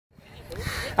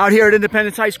Out here at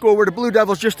Independence High School, where the Blue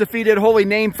Devils just defeated Holy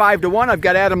Name 5-1. I've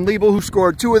got Adam Liebal, who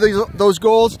scored 2 of those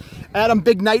goals. Adam,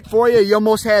 big night for you. You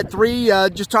almost had 3.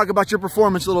 Just talk about your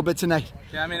performance a little bit tonight.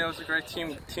 Yeah, I mean, it was a great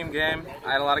team game.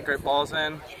 I had a lot of great balls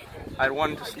in. I had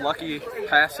one just lucky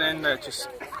pass in that just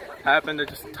happened to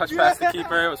just touch past the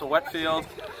keeper. It was a wet field.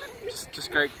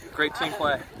 Just great team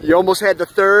play. You almost had the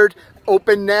 3rd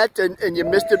open net and you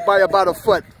missed it by about a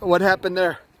foot. What happened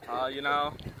there? You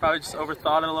know, probably just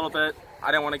overthought it a little bit. I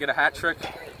didn't want to get a hat trick.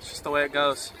 It's just the way it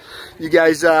goes. You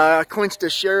guys clinched a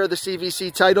share of the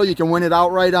CVC title. You can win it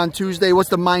outright on Tuesday. What's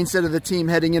the mindset of the team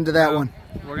heading into that one?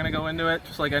 We're going to go into it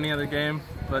just like any other game,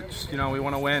 but just, you know, we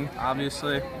want to win,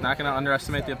 obviously. Not going to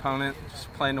underestimate the opponent,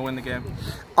 just playing to win the game.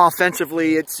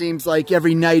 Offensively, it seems like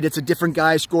every night it's a different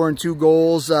guy scoring 2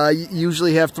 goals. You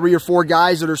usually have 3 or 4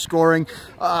 guys that are scoring.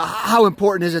 How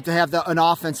important is it to have an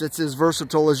offense that's as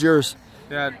versatile as yours?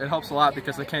 Yeah, it helps a lot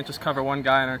because they can't just cover one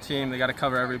guy on our team. They got to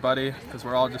cover everybody because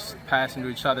we're all just passing to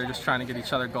each other, just trying to get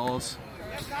each other goals.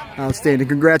 Outstanding.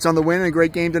 Congrats on the win and a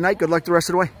great game tonight. Good luck the rest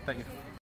of the way. Thank you.